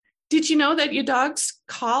Did you know that your dog's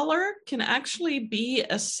collar can actually be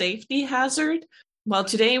a safety hazard? Well,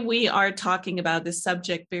 today we are talking about this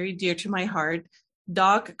subject very dear to my heart,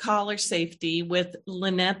 dog collar safety with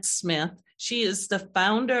Lynette Smith. She is the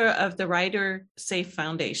founder of the Rider Safe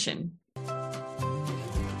Foundation.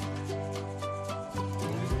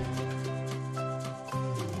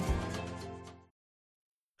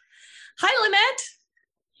 Hi, Lynette.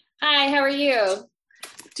 Hi, how are you?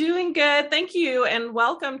 Doing good. Thank you. And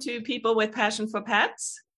welcome to People with Passion for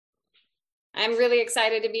Pets. I'm really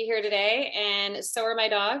excited to be here today, and so are my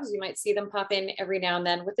dogs. You might see them pop in every now and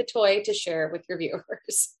then with a toy to share with your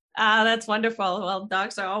viewers. That's wonderful. Well,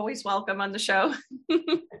 dogs are always welcome on the show.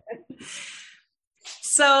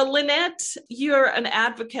 So, Lynette, you're an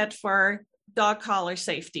advocate for dog collar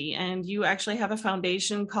safety, and you actually have a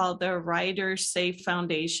foundation called the Rider Safe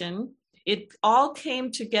Foundation. It all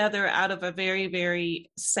came together out of a very,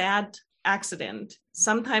 very sad accident.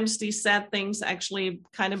 Sometimes these sad things actually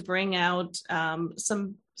kind of bring out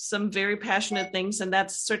some very passionate things, and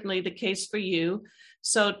that's certainly the case for you.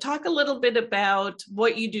 So talk a little bit about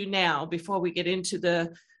what you do now before we get into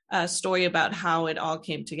the story about how it all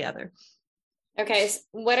came together. Okay, so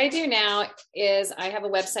what I do now is I have a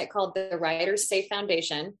website called the Rider Safe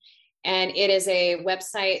Foundation, and it is a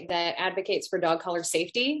website that advocates for dog collar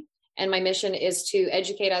safety. And my mission is to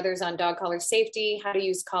educate others on dog collar safety, how to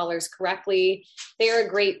use collars correctly. They are a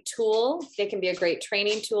great tool. They can be a great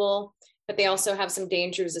training tool, but they also have some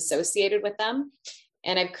dangers associated with them.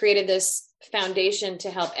 And I've created this foundation to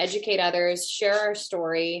help educate others, share our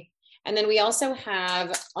story. And then we also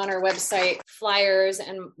have on our website flyers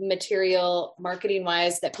and material marketing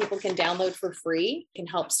wise that people can download for free, can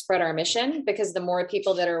help spread our mission, because the more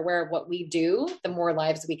people that are aware of what we do, the more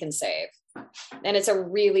lives we can save. And it's a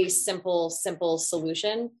really simple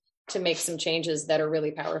solution to make some changes that are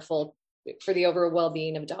really powerful for the overall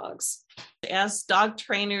well-being of dogs. As dog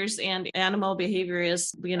trainers and animal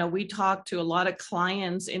behaviorists, we talk to a lot of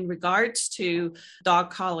clients in regards to dog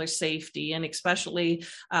collar safety. And especially,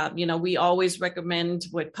 we always recommend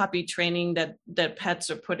with puppy training that pets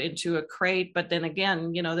are put into a crate. But then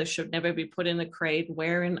again, they should never be put in a crate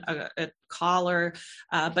wearing a collar.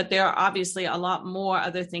 But there are obviously a lot more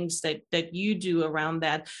other things that you do around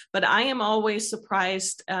that. But I am always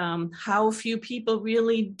surprised how few people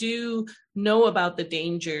really do know about the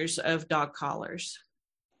dangers of dog collars.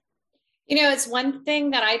 It's one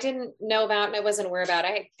thing that I didn't know about and I wasn't aware about.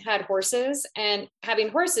 I had horses, and having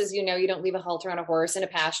horses, you don't leave a halter on a horse in a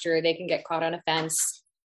pasture. They can get caught on a fence,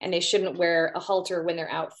 and they shouldn't wear a halter when they're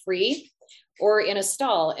out free or in a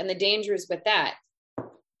stall. And the dangers with that,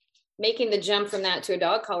 making the jump from that to a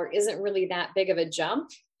dog collar isn't really that big of a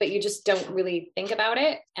jump, but you just don't really think about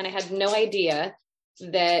it. And I had no idea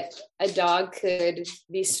that a dog could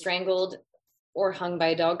be strangled or hung by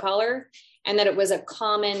a dog collar, and that it was a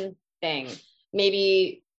common thing.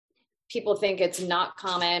 Maybe people think it's not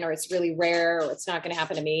common, or it's really rare, or it's not going to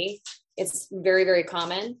happen to me. It's very, very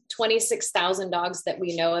common. 26,000 dogs that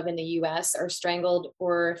we know of in the US are strangled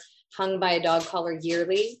or hung by a dog collar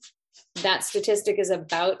yearly. That statistic is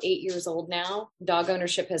about 8 years old now. Dog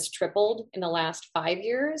ownership has tripled in the last 5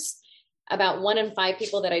 years. About 1 in 5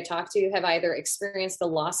 people that I talk to have either experienced the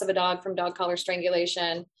loss of a dog from dog collar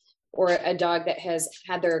strangulation, or a dog that has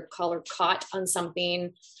had their collar caught on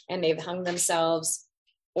something and they've hung themselves,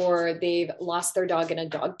 or they've lost their dog in a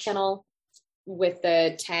dog kennel with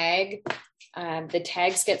the tag. The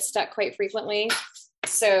tags get stuck quite frequently.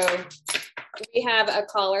 So we have a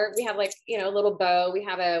collar, we have a little bow, we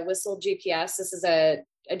have a whistle GPS. This is a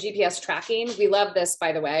GPS tracking. We love this,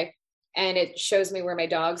 by the way. And it shows me where my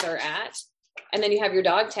dogs are at. And then you have your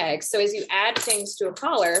dog tags. So as you add things to a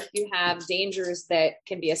collar, you have dangers that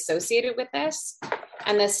can be associated with this.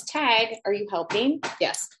 And this tag, are you helping?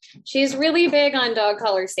 Yes. She's really big on dog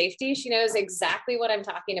collar safety. She knows exactly what I'm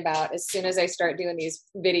talking about as soon as I start doing these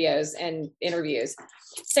videos and interviews.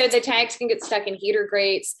 So the tags can get stuck in heater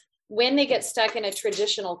grates. When they get stuck in a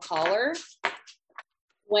traditional collar,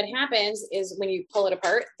 what happens is when you pull it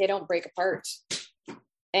apart, they don't break apart.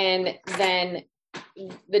 And then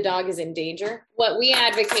the dog is in danger. What we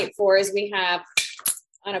advocate for is we have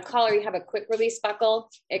on a collar, you have a quick release buckle.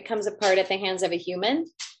 It comes apart at the hands of a human.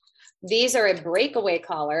 These are a breakaway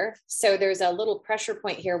collar. So there's a little pressure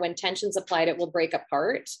point here. When tension's applied, it will break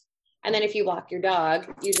apart. And then if you walk your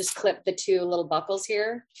dog, you just clip the 2 little buckles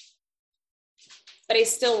here. But I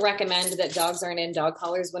still recommend that dogs aren't in dog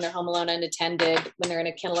collars when they're home alone unattended, when they're in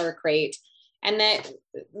a kennel or a crate. And that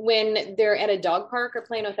when they're at a dog park or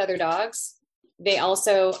playing with other dogs, they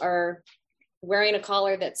also are wearing a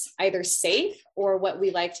collar that's either safe or what we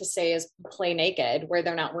like to say is play naked, where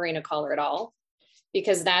they're not wearing a collar at all.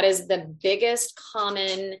 because that is the biggest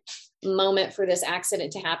common moment for this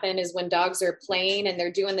accident to happen, is when dogs are playing and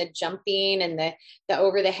they're doing the jumping and the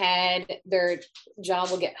over the head, their jaw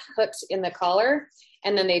will get hooked in the collar,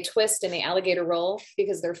 and then they twist and they alligator roll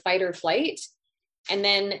because they're fight or flight. And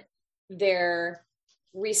then their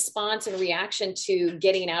response and reaction to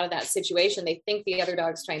getting out of that situation, they think the other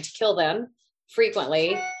dog's trying to kill them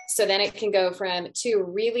frequently. So then it can go from two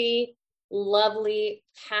really lovely,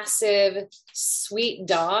 passive, sweet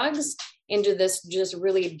dogs into this just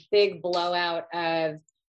really big blowout of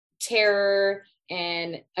terror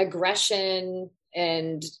and aggression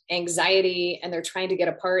and anxiety, and they're trying to get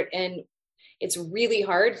apart. And it's really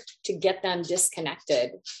hard to get them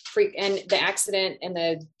disconnected. And the accident and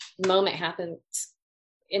the moment happens,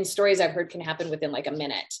 in stories I've heard, can happen within like a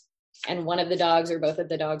minute. And one of the dogs or both of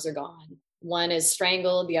the dogs are gone. One is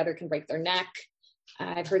strangled, the other can break their neck.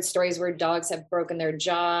 I've heard stories where dogs have broken their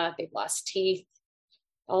jaw, they've lost teeth,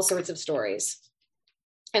 all sorts of stories.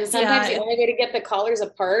 And sometimes the only way to get the collars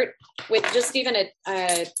apart with just even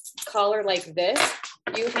a collar like this,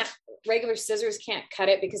 regular scissors can't cut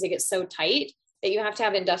it because they get so tight that you have to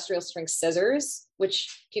have industrial strength scissors,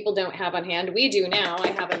 which people don't have on hand. We do now. I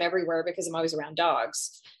have them everywhere because I'm always around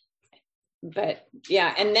dogs. But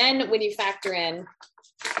yeah, and then when you factor in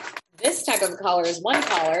this type of collar is one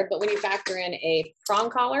collar, but when you factor in a prong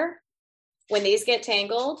collar, when these get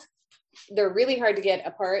tangled, they're really hard to get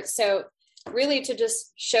apart. So really, to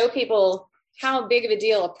just show people how big of a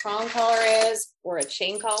deal a prong collar is, or a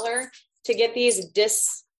chain collar, to get these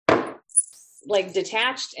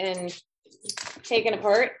detached and taken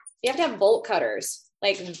apart, you have to have bolt cutters.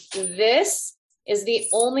 Like, this is the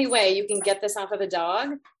only way you can get this off of a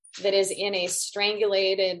dog that is in a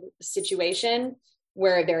strangulated situation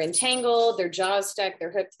where they're entangled, their jaw's stuck,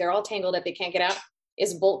 they're hooked, they're all tangled up, they can't get out,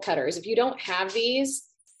 is bolt cutters. If you don't have these,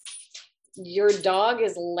 your dog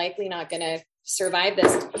is likely not going to survive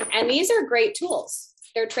this. And these are great tools.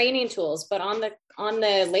 They're training tools, but on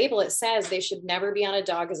the label, it says they should never be on a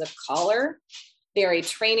dog as a collar. They're a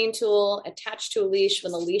training tool attached to a leash.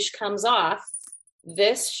 When the leash comes off,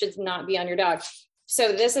 this should not be on your dog.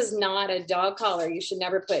 So this is not a dog collar. You should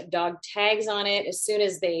never put dog tags on it. As soon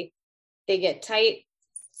as they get tight,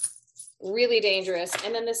 really dangerous.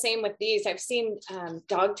 And then the same with these. I've seen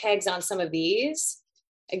dog tags on some of these.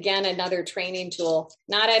 Again, another training tool,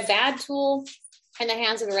 not a bad tool in the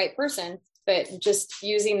hands of the right person, but just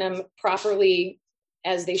using them properly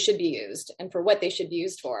as they should be used and for what they should be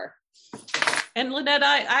used for. And Lynette,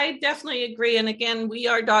 I definitely agree. And again, we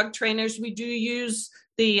are dog trainers. We do use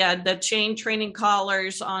the chain training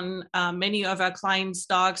collars on many of our clients'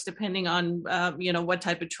 dogs, depending on what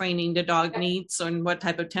type of training the dog needs and what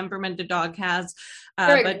type of temperament the dog has.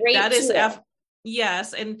 But that is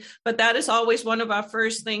yes. But that is always one of our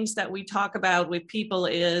first things that we talk about with people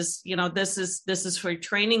is, this is for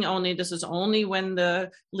training only. This is only when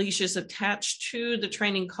the leash is attached to the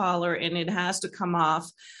training collar, and it has to come off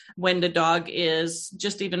when the dog is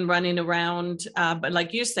just even running around. But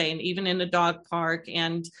like you're saying, even in the dog park.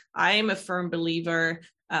 And I am a firm believer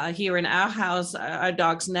here in our house, our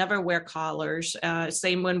dogs never wear collars.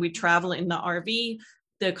 Same when we travel in the RV.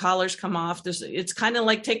 The collars come off. It's kind of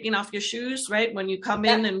like taking off your shoes, right? When you come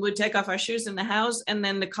in and we take off our shoes in the house, and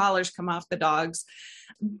then the collars come off the dogs.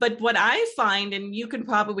 But what I find, and you can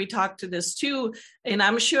probably talk to this too, and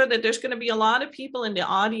I'm sure that there's going to be a lot of people in the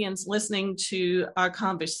audience listening to our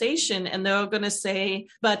conversation, and they're going to say,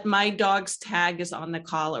 but my dog's tag is on the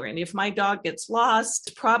collar. And if my dog gets lost,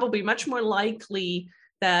 it's probably much more likely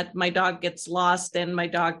that my dog gets lost and my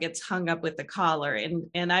dog gets hung up with the collar.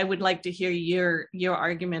 And I would like to hear your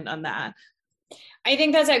argument on that. I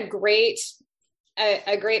think that's a great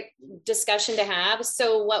discussion to have.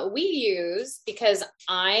 So what we use, because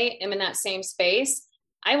I am in that same space,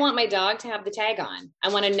 I want my dog to have the tag on. I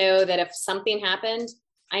want to know that if something happened,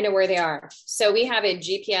 I know where they are. So we have a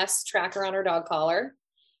GPS tracker on our dog collar.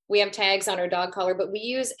 We have tags on our dog collar, but we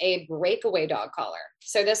use a breakaway dog collar.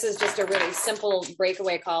 So this is just a really simple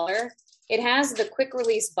breakaway collar. It has the quick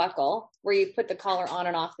release buckle where you put the collar on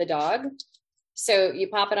and off the dog. So you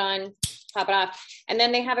pop it on, pop it off, and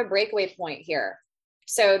then they have a breakaway point here.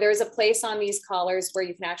 So there's a place on these collars where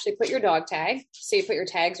you can actually put your dog tag. So you put your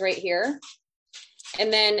tags right here.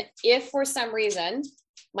 And then if for some reason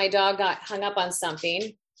my dog got hung up on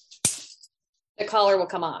something, the collar will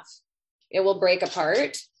come off. It will break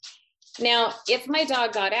apart. Now, if my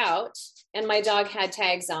dog got out and my dog had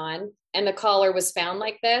tags on and the collar was found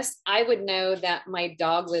like this, I would know that my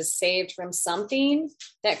dog was saved from something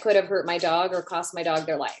that could have hurt my dog or cost my dog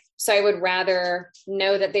their life. So I would rather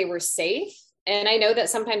know that they were safe And I know that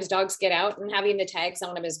sometimes dogs get out, and having the tags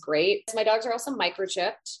on them is great. My dogs are also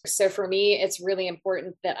microchipped. So for me, it's really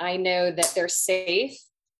important that I know that they're safe.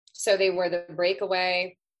 So they wear the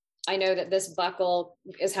breakaway. I know that this buckle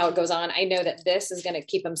is how it goes on. I know that this is going to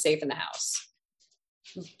keep them safe in the house.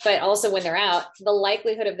 But also when they're out, the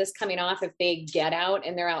likelihood of this coming off if they get out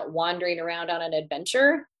and they're out wandering around on an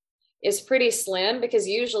adventure is pretty slim, because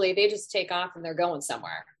usually they just take off and they're going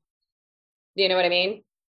somewhere. Do you know what I mean?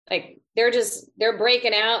 Like they're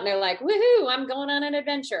breaking out and they're like, woohoo, I'm going on an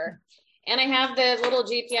adventure. And I have the little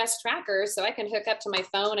GPS tracker so I can hook up to my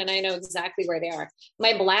phone and I know exactly where they are.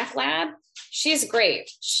 My black lab, she's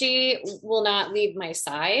great. She will not leave my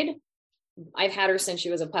side. I've had her since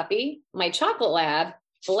she was a puppy. My chocolate lab,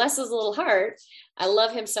 bless his little heart, I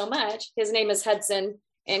love him so much. His name is Hudson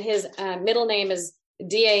and his middle name is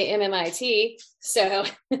Dammit. So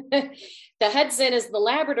the Hudson is the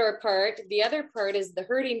Labrador part. The other part is the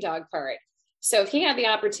herding dog part. So if he had the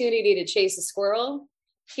opportunity to chase a squirrel,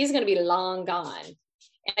 he's going to be long gone.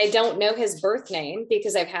 And I don't know his birth name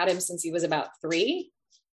because I've had him since he was about 3.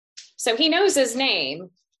 So he knows his name,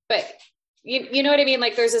 but you know what I mean?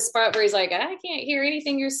 Like there's a spot where he's like, I can't hear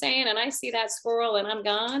anything you're saying. And I see that squirrel and I'm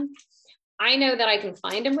gone. I know that I can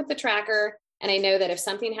find him with the tracker. And I know that if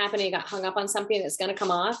something happened and he got hung up on something, it's going to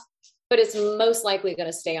come off, but it's most likely going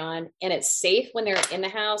to stay on. And it's safe when they're in the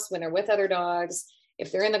house, when they're with other dogs,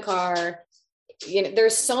 if they're in the car. You know,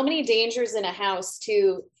 there's so many dangers in a house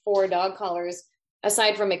too for dog collars,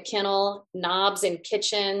 aside from a kennel, knobs in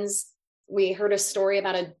kitchens. We heard a story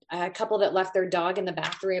about a couple that left their dog in the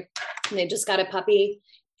bathroom and they just got a puppy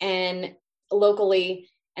and locally,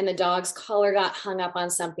 and the dog's collar got hung up on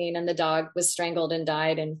something and the dog was strangled and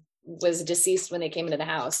died and was deceased when they came into the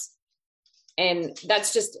house. And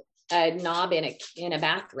that's just a knob in a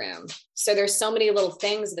bathroom. So there's so many little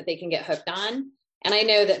things that they can get hooked on. And I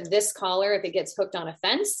know that this collar, if it gets hooked on a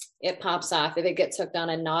fence, it pops off. If it gets hooked on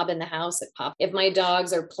a knob in the house, it pops. If my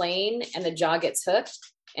dogs are playing and the jaw gets hooked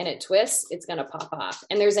and it twists, it's going to pop off.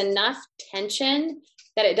 And there's enough tension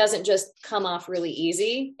that it doesn't just come off really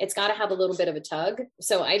easy. It's got to have a little bit of a tug.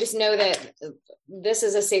 So I just know that this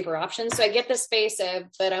is a safer option. So I get the space of,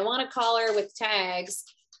 but I want a collar with tags.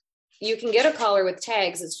 You can get a collar with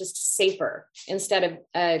tags. It's just safer instead of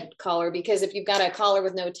a collar, because if you've got a collar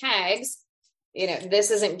with no tags, you know,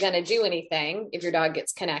 this isn't going to do anything. If your dog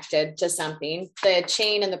gets connected to something, the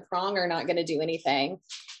chain and the prong are not going to do anything.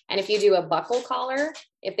 And if you do a buckle collar,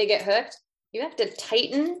 if they get hooked, you have to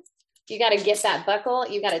tighten. You got to get that buckle.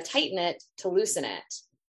 You got to tighten it to loosen it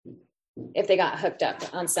if they got hooked up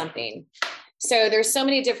on something. So there's so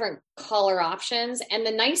many different collar options. And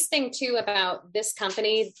the nice thing too about this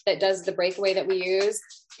company that does the breakaway that we use,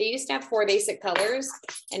 they used to have 4 basic colors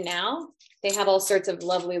and now they have all sorts of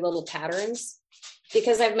lovely little patterns,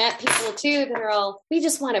 because I've met people too that are all, we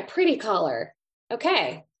just want a pretty collar.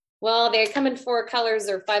 Okay. Well, they come in 4 colors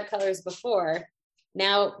or 5 colors before.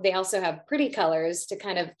 Now they also have pretty colors to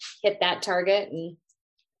kind of hit that target. And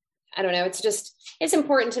I don't know, it's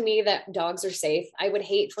important to me that dogs are safe. I would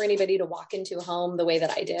hate for anybody to walk into a home the way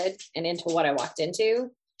that I did and into what I walked into,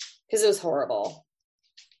 because it was horrible.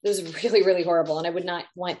 It was really, really horrible. And I would not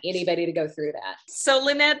want anybody to go through that. So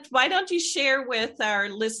Lynette, why don't you share with our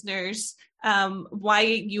listeners why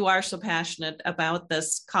you are so passionate about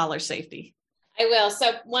this collar safety? I will.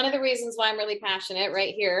 So one of the reasons why I'm really passionate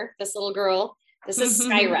right here, this little girl, this is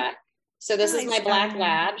Skyra. So this is my black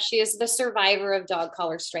lab. She is the survivor of dog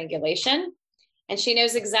collar strangulation. And she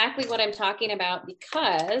knows exactly what I'm talking about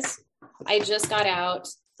because I just got out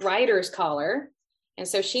Ryder's collar. And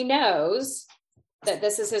so she knows that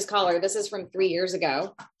this is his collar. This is from 3 years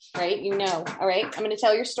ago, right? You know, all right, I'm going to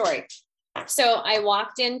tell your story. So I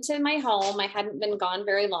walked into my home. I hadn't been gone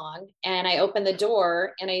very long. And I opened the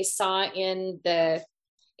door and I saw in the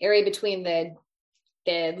area between the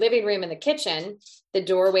living room and the kitchen, the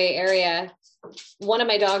doorway area, one of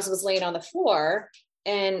my dogs was laying on the floor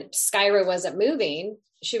and Skyra wasn't moving.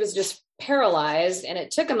 She was just paralyzed. And it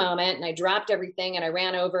took a moment and I dropped everything and I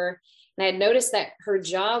ran over and I had noticed that her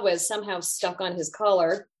jaw was somehow stuck on his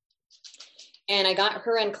collar. And I got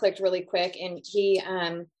her unclicked really quick and he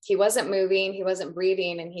wasn't moving. He wasn't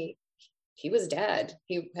breathing and he was dead.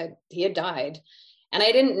 He had died. And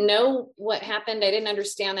I didn't know what happened. I didn't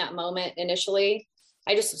understand that moment initially.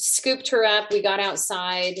 I just scooped her up. We got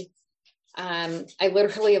outside. I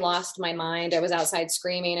literally lost my mind. I was outside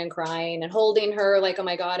screaming and crying and holding her like, oh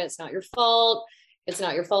my God, it's not your fault. It's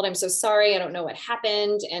not your fault. I'm so sorry. I don't know what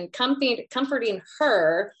happened. And comforting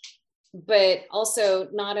her, but also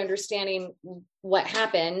not understanding what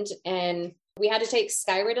happened. And we had to take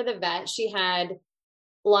Skyra to the vet. She had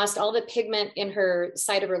lost all the pigment in her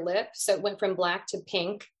side of her lip. So it went from black to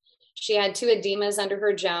pink. She had 2 edemas under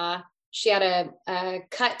her jaw. She had a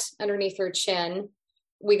cut underneath her chin.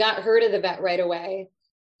 We got her to the vet right away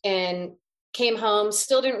and came home.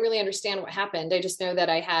 Still didn't really understand what happened. I just know that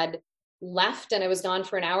I had left and I was gone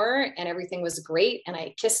for an hour and everything was great. And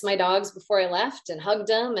I kissed my dogs before I left and hugged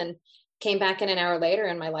them and came back in an hour later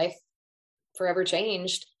and my life forever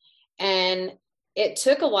changed. And it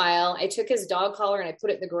took a while. I took his dog collar and I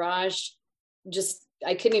put it in the garage.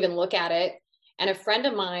 I couldn't even look at it. And a friend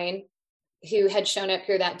of mine who had shown up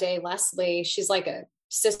here that day, Leslie, she's like a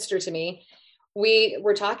sister to me. We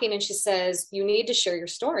were talking and she says, you need to share your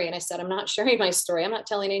story. And I said, I'm not sharing my story. I'm not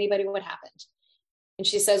telling anybody what happened. And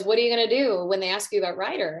she says, what are you going to do when they ask you about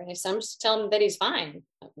Ryder? And I said, I'm just telling them that he's fine.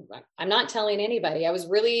 I'm not telling anybody. I was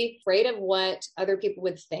really afraid of what other people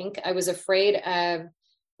would think. I was afraid of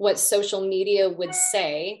what social media would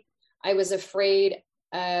say. I was afraid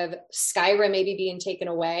of Skyra maybe being taken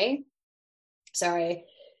away. Sorry.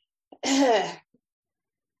 It's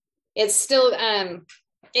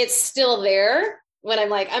still there when I'm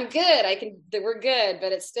like, I'm good. We're good,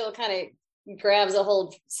 but it still kind of grabs a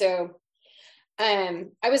hold. So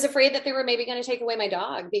I was afraid that they were maybe going to take away my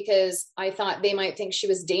dog because I thought they might think she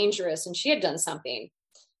was dangerous and she had done something.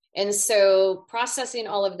 And so processing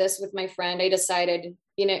all of this with my friend, I decided,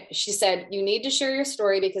 she said, you need to share your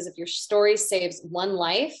story because if your story saves one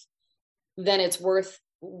life, then it's worth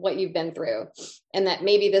what you've been through. And that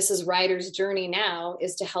maybe this is Ryder's journey now,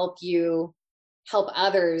 is to help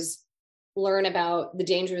others learn about the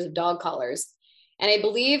dangers of dog collars. And I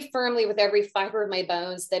believe firmly with every fiber of my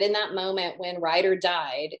bones that in that moment when Ryder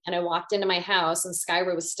died and I walked into my house and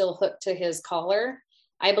Skyra was still hooked to his collar,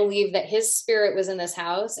 I believe that his spirit was in this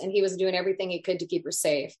house and he was doing everything he could to keep her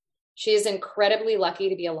safe. She is incredibly lucky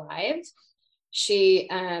to be alive. She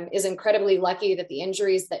is incredibly lucky that the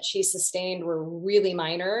injuries that she sustained were really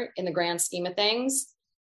minor in the grand scheme of things,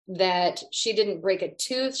 that she didn't break a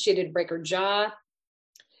tooth. She didn't break her jaw.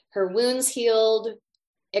 Her wounds healed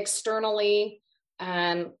externally.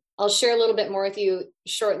 I'll share a little bit more with you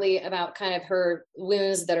shortly about kind of her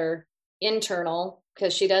wounds that are internal,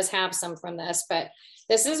 because she does have some from this, but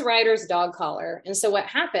this is Ryder's dog collar. And so what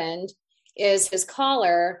happened is his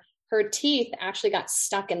collar, her teeth actually got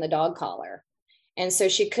stuck in the dog collar. And so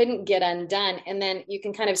she couldn't get undone. And then you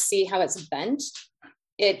can kind of see how it's bent.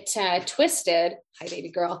 It twisted. Hi, baby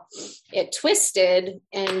girl. It twisted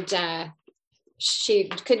and she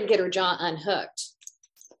couldn't get her jaw unhooked.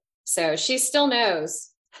 So she still knows.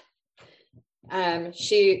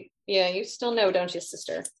 You still know, don't you,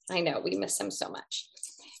 sister? I know, we miss him so much.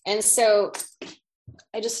 And so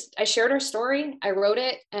I shared her story. I wrote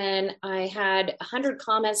it and I had 100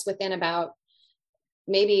 comments within about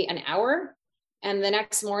maybe an hour. And the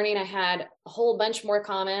next morning I had a whole bunch more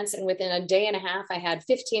comments. And within a day and a half, I had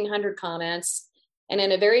 1,500 comments. And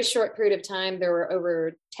in a very short period of time, there were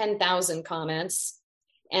over 10,000 comments.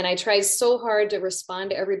 And I tried so hard to respond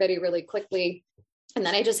to everybody really quickly. And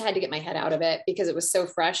then I just had to get my head out of it because it was so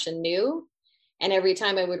fresh and new. And every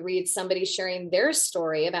time I would read somebody sharing their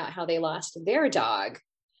story about how they lost their dog,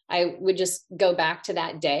 I would just go back to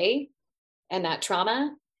that day and that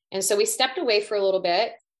trauma. And so we stepped away for a little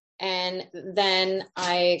bit. And then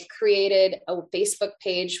I created a Facebook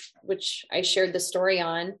page, which I shared the story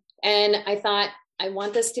on. And I thought, I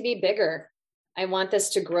want this to be bigger. I want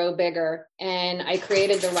this to grow bigger. And I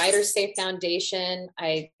created the Ryder Safe Foundation.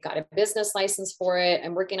 I got a business license for it.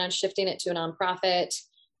 I'm working on shifting it to a nonprofit.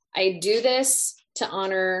 I do this to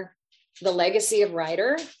honor the legacy of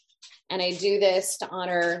Ryder. And I do this to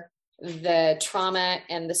honor the trauma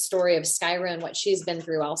and the story of Skyra and what she's been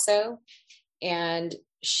through also. And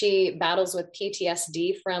she battles with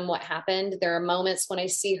PTSD from what happened. There are moments when I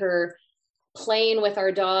see her playing with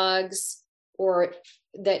our dogs, or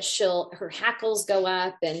that her hackles go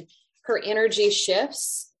up and her energy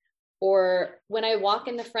shifts, or when I walk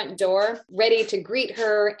in the front door ready to greet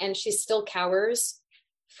her and she still cowers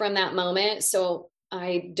from that moment. So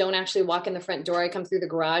I don't actually walk in the front door. I come through the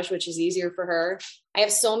garage, which is easier for her. I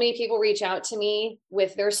have so many people reach out to me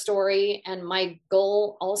with their story. And my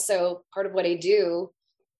goal also, part of what I do,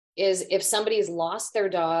 is if somebody's lost their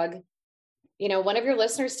dog, one of your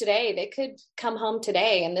listeners today, they could come home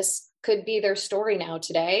today and this could be their story now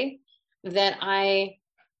today, then I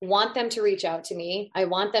want them to reach out to me. I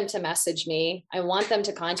want them to message me. I want them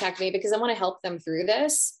to contact me because I want to help them through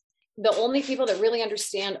this. The only people that really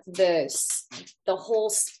understand this, the whole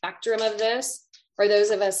spectrum of this, are those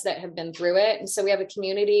of us that have been through it. And so we have a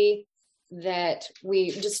community that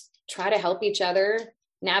we just try to help each other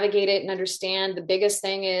navigate it and understand. The biggest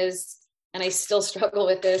thing is, and I still struggle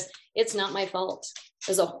with this, it's not my fault. It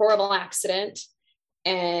was a horrible accident.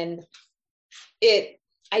 And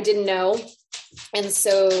I didn't know. And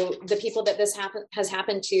so the people that this has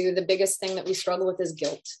happened to, the biggest thing that we struggle with is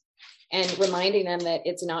guilt, and reminding them that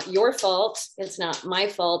it's not your fault. It's not my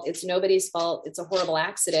fault. It's nobody's fault. It's a horrible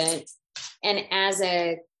accident. And as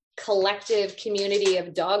a collective community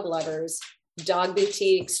of dog lovers, dog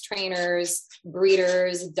boutiques, trainers,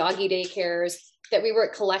 breeders, doggy daycares, that we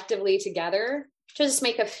work collectively together to just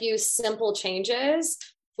make a few simple changes,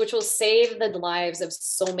 which will save the lives of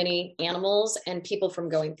so many animals and people from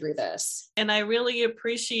going through this. And I really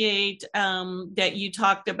appreciate that you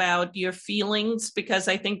talked about your feelings, because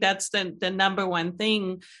I think that's the number one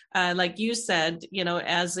thing. Like you said,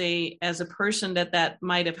 as a person that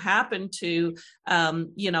might have happened to,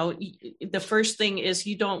 the first thing is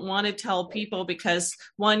you don't want to tell people, because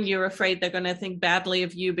one, you're afraid they're going to think badly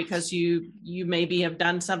of you because you maybe have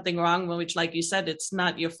done something wrong, which, like you said, it's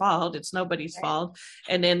not your fault. It's nobody's fault.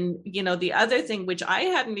 And then, the other thing, which I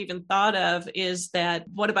hadn't even thought of, is that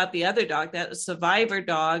what about the other dog, that survivor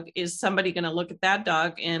dog? Is somebody going to look at that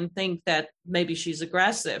dog and think that maybe she's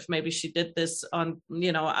aggressive? Maybe she did this on,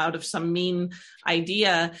 out of some mean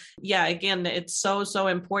idea. Yeah. Again, it's so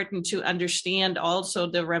important to understand also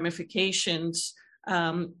the ramifications.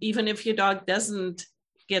 Even if your dog doesn't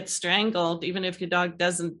get strangled, even if your dog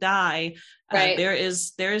doesn't die, right. There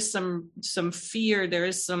is some fear, there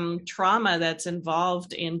is some trauma that's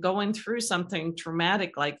involved in going through something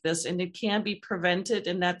traumatic like this, and it can be prevented.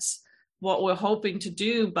 And that's what we're hoping to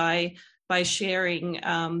do by sharing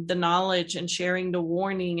the knowledge and sharing the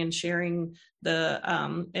warning and sharing the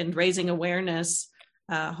and raising awareness.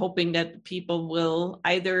 Hoping that people will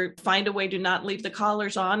either find a way to not leave the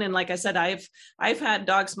collars on. And like I said, I've had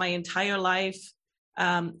dogs my entire life.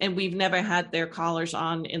 And we've never had their collars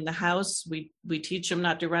on in the house. We teach them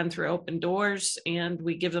not to run through open doors, and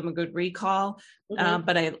we give them a good recall. Mm-hmm.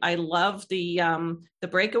 But I love the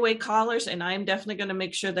breakaway collars, and I'm definitely going to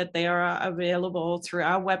make sure that they are available through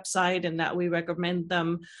our website and that we recommend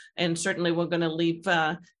them. And certainly we're going to leave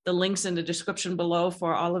the links in the description below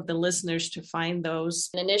for all of the listeners to find those.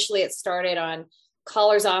 And initially it started on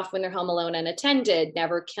collars off when they're home alone unattended,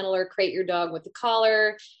 never kennel or crate your dog with the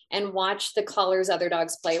collar, and watch the collars other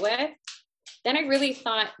dogs play with. Then I really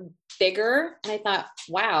thought bigger, and I thought,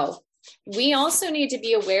 wow, we also need to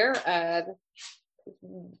be aware of,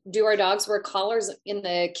 do our dogs wear collars in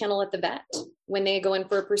the kennel at the vet when they go in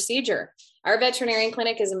for a procedure? Our veterinarian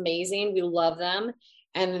clinic is amazing. We love them.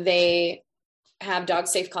 And they have dog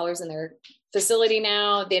safe collars in their facility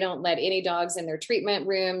now. They don't let any dogs in their treatment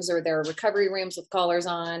rooms or their recovery rooms with collars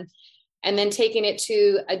on. And then taking it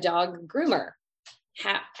to a dog groomer.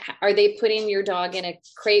 Are they putting your dog in a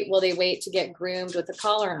crate while they wait to get groomed with a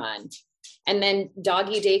collar on? And then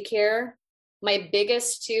doggy daycare. My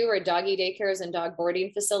biggest two are doggy daycares and dog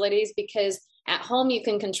boarding facilities, because at home you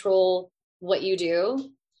can control what you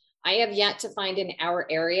do. I have yet to find in our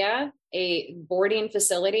area a boarding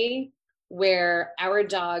facility where our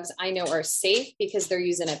dogs, I know, are safe because they're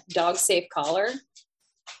using a dog safe collar.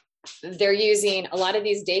 They're using a lot of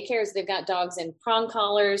these daycares. They've got dogs in prong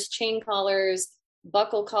collars, chain collars,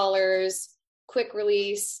 buckle collars, quick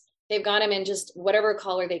release. They've got them in just whatever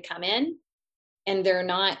collar they come in, and they're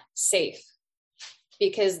not safe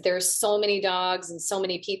because there's so many dogs and so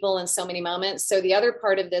many people and so many moments. So the other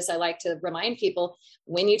part of this, I like to remind people,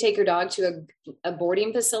 when you take your dog to a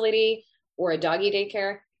boarding facility or a doggy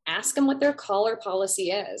daycare, ask them what their collar policy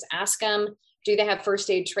is. Ask them, do they have first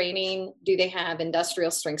aid training? Do they have industrial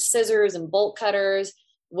strength scissors and bolt cutters?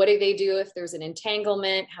 What do they do if there's an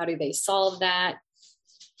entanglement? How do they solve that?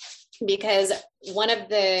 Because one of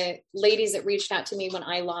the ladies that reached out to me when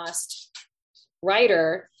I lost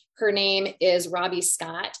Ryder, her name is Robbie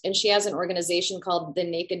Scott, and she has an organization called the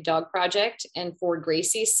Naked Dog Project, and for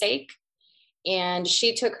Gracie's sake. And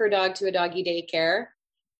she took her dog to a doggy daycare,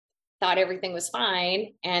 thought everything was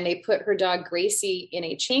fine, and they put her dog Gracie in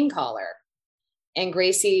a chain collar. And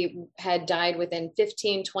Gracie had died within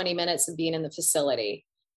 15, 20 minutes of being in the facility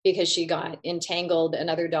because she got entangled.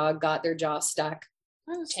 Another dog got their jaw stuck,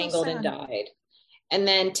 tangled, and died. And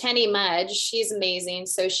then Tenny Mudge, she's amazing.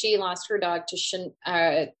 So she lost her dog to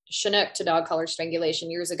Chinook to dog collar strangulation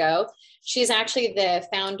years ago. She's actually the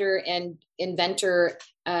founder and inventor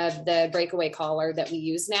of the breakaway collar that we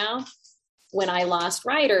use now. When I lost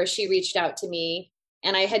Ryder, she reached out to me,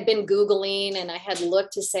 and I had been Googling and I had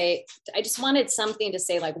looked to say, I just wanted something to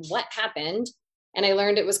say, like, what happened? And I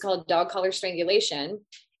learned it was called dog collar strangulation.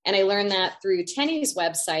 And I learned that through Tenny's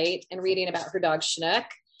website and reading about her dog Chinook.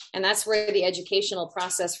 And that's where the educational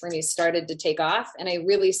process for me started to take off. And I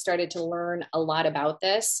really started to learn a lot about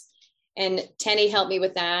this. And Tenny helped me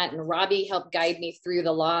with that. And Robbie helped guide me through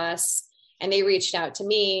the loss. And they reached out to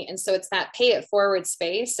me. And so it's that pay it forward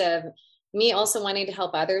space of me also wanting to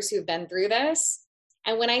help others who've been through this.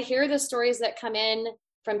 And when I hear the stories that come in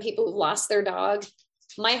from people who lost their dog,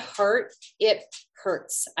 my heart, it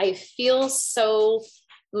hurts. I feel so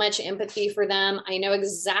much empathy for them. I know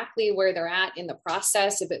exactly where they're at in the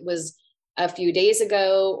process. If it was a few days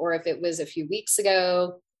ago or if it was a few weeks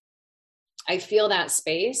ago, I feel that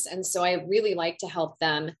space. And so I really like to help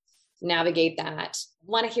them navigate that.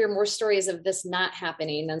 Want to hear more stories of this not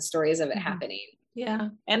happening than stories of it happening. Yeah.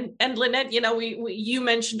 And Lynette, you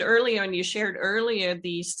mentioned earlier and you shared earlier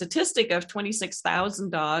the statistic of 26,000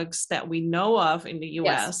 dogs that we know of in the US.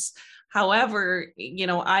 Yes. However,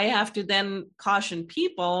 I have to then caution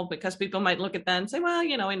people because people might look at that and say, well,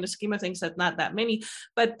 in the scheme of things, that's not that many.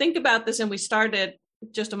 But think about this. And we started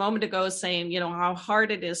just a moment ago saying, how hard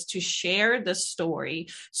it is to share the story.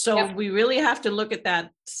 So we really have to look at that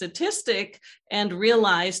statistic and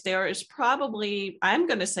realize there is probably, I'm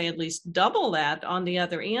going to say at least double that on the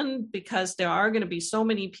other end, because there are going to be so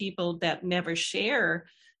many people that never share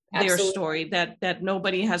their story, that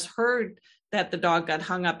nobody has heard that the dog got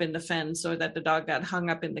hung up in the fence or that the dog got hung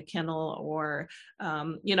up in the kennel, or,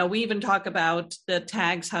 we even talk about the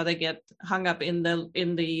tags, how they get hung up in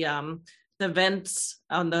the vents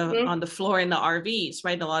on the floor in the RVs,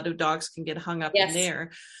 right? A lot of dogs can get hung up in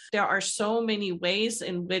there. There are so many ways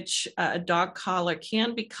in which a dog collar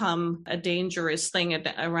can become a dangerous thing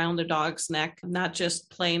around the dog's neck, not just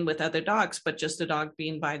playing with other dogs, but just the dog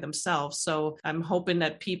being by themselves. So I'm hoping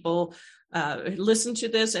that people listen to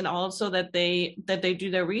this, and also that they do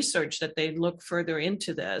their research, that they look further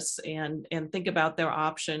into this and think about their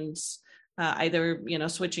options, either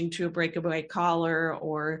switching to a breakaway collar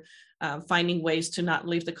or finding ways to not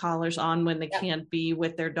leave the collars on when they can't be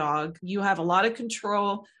with their dog. You have a lot of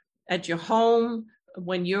control at your home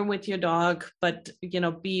when you're with your dog, but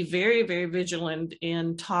be very, very vigilant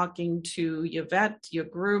in talking to your vet, your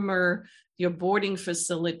groomer, your boarding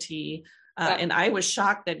facility. And I was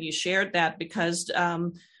shocked that you shared that, because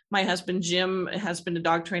my husband, Jim, has been a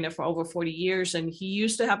dog trainer for over 40 years, and he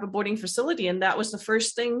used to have a boarding facility. And that was the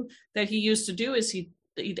first thing that he used to do, is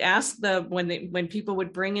he'd ask when people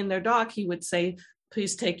would bring in their dog, he would say,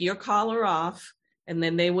 please take your collar off. And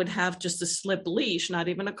then they would have just a slip leash, not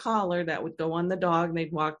even a collar, that would go on the dog. And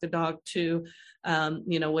they'd walk the dog to,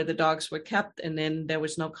 where the dogs were kept. And then there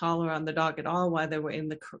was no collar on the dog at all while they were in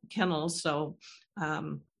the kennel. So,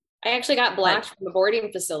 I actually got blocked from the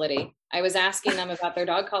boarding facility. I was asking them about their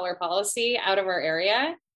dog collar policy out of our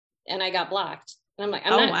area, and I got blocked. And I'm like,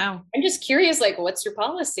 wow. I'm just curious, what's your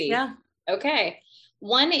policy? Yeah. Okay.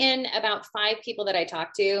 1 in about 5 people that I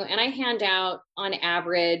talk to, and I hand out on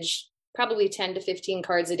average, probably 10 to 15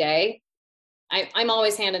 cards a day. I'm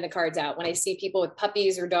always handing the cards out when I see people with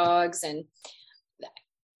puppies or dogs. And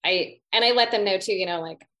I let them know too,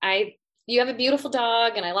 you have a beautiful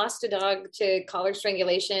dog, and I lost a dog to collar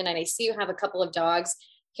strangulation, and I see you have a couple of dogs.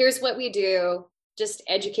 Here's what we do, just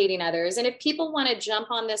educating others. And if people want to jump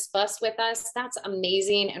on this bus with us, that's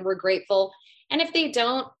amazing, and we're grateful. And if they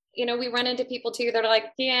don't, we run into people too that are like,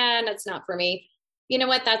 yeah, that's not for me. You know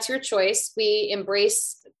what? That's your choice. We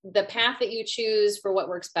embrace the path that you choose for what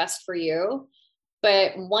works best for you.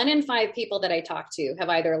 But 1 in 5 people that I talk to have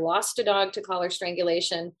either lost a dog to collar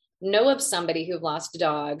strangulation, know of somebody who lost a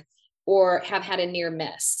dog, or have had a near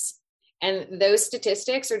miss. And those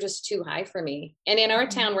statistics are just too high for me. And in our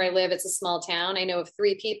town where I live, it's a small town. I know of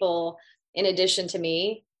 3 people in addition to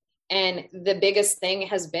me. And the biggest thing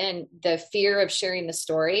has been the fear of sharing the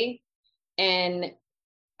story. And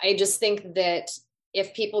I just think that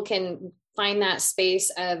if people can find that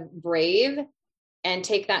space of brave and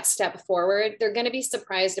take that step forward, they're going to be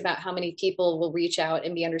surprised about how many people will reach out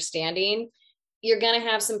and be understanding. You're going to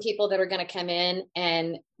have some people that are going to come in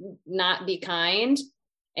and not be kind.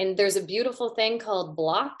 And there's a beautiful thing called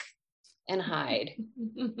block and hide.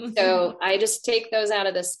 So I just take those out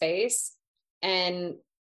of the space, and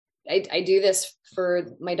I do this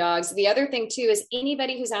for my dogs. The other thing too is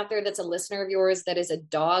anybody who's out there that's a listener of yours that is a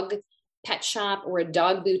dog pet shop or a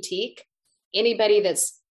dog boutique, anybody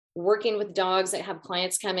that's working with dogs that have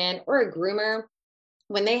clients come in, or a groomer,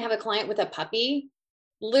 when they have a client with a puppy,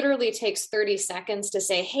 literally takes 30 seconds to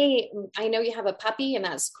say, hey, I know you have a puppy and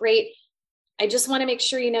that's great. I just want to make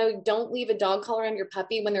sure, don't leave a dog collar on your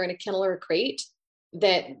puppy when they're in a kennel or a crate,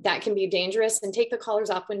 that can be dangerous, and take the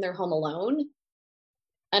collars off when they're home alone,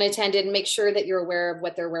 unattended, and make sure that you're aware of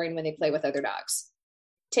what they're wearing when they play with other dogs.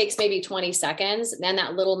 Takes maybe 20 seconds, then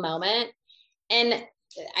that little moment. And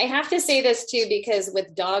I have to say this too, because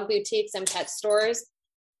with dog boutiques and pet stores,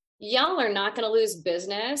 y'all are not going to lose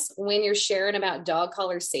business when you're sharing about dog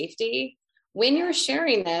collar safety. When you're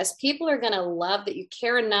sharing this, people are going to love that you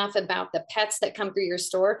care enough about the pets that come through your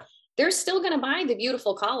store. They're still going to buy the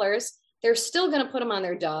beautiful collars. They're still going to put them on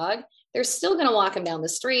their dog. They're still going to walk them down the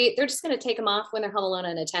street. They're just going to take them off when they're home alone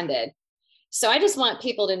and unattended. So I just want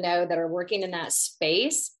people to know that are working in that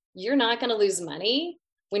space, you're not going to lose money.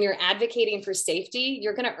 When you're advocating for safety,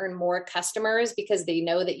 you're going to earn more customers because they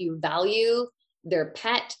know that you value their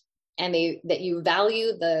pet and that you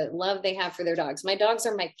value the love they have for their dogs. My dogs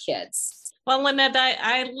are my kids. Well, Lynette,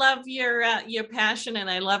 I love your passion, and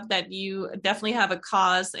I love that you definitely have a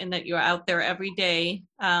cause and that you're out there every day.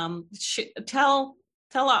 Tell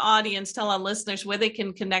our audience, tell our listeners where they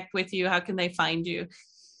can connect with you. How can they find you?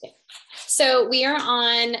 So we are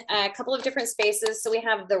on a couple of different spaces. So we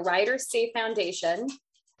have the Ryder Safe Foundation,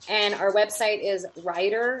 and our website is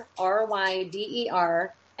Ryder,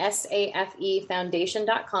 RYDER, SAFE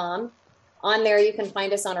Foundation.com. On there, you can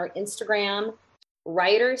find us on our Instagram,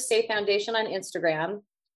 Ryder Safe Foundation on Instagram.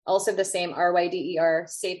 Also the same RYDER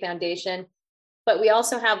Safe Foundation. But we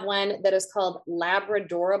also have one that is called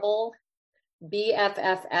Labradorable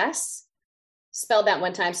BFFS. Spelled that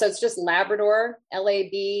one time. So it's just Labrador,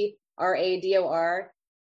 LABRADOR,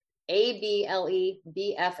 ABLEBFFS.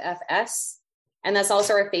 And that's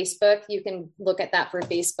also our Facebook. You can look at that for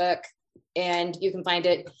Facebook and you can find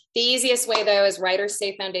it. The easiest way though is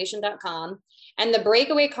RyderSafeFoundation.com. And the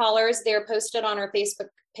breakaway collars, they're posted on our Facebook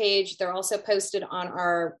page. They're also posted on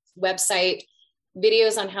our website,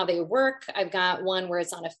 videos on how they work. I've got one where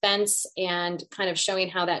it's on a fence and kind of showing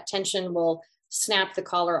how that tension will snap the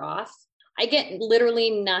collar off. I get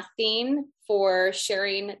literally nothing for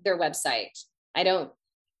sharing their website. I don't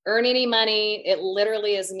earn any money. It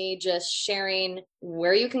literally is me just sharing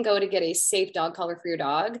where you can go to get a safe dog collar for your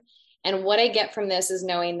dog. And what I get from this is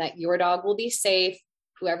knowing that your dog will be safe,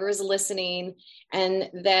 whoever is listening, and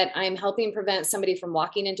that I'm helping prevent somebody from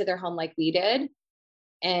walking into their home like we did.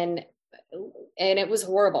 And it was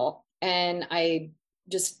horrible. And I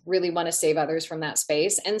just really want to save others from that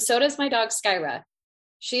space. And so does my dog, Skyra.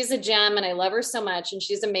 She's a gem and I love her so much and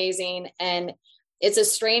she's amazing. And it's a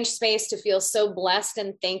strange space to feel so blessed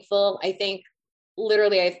and thankful. I think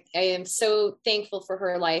literally I am so thankful for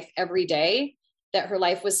her life every day, that her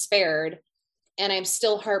life was spared. And I'm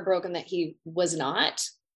still heartbroken that he was not,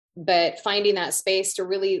 but finding that space to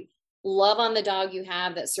really love on the dog you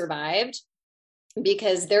have that survived,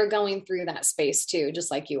 because they're going through that space too,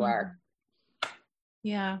 just like you are.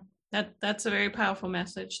 Yeah, that's a very powerful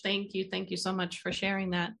message. Thank you. Thank you so much for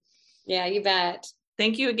sharing that. Yeah, you bet.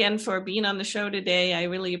 Thank you again for being on the show today. I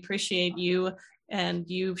really appreciate you and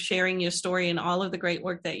you sharing your story and all of the great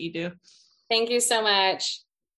work that you do. Thank you so much.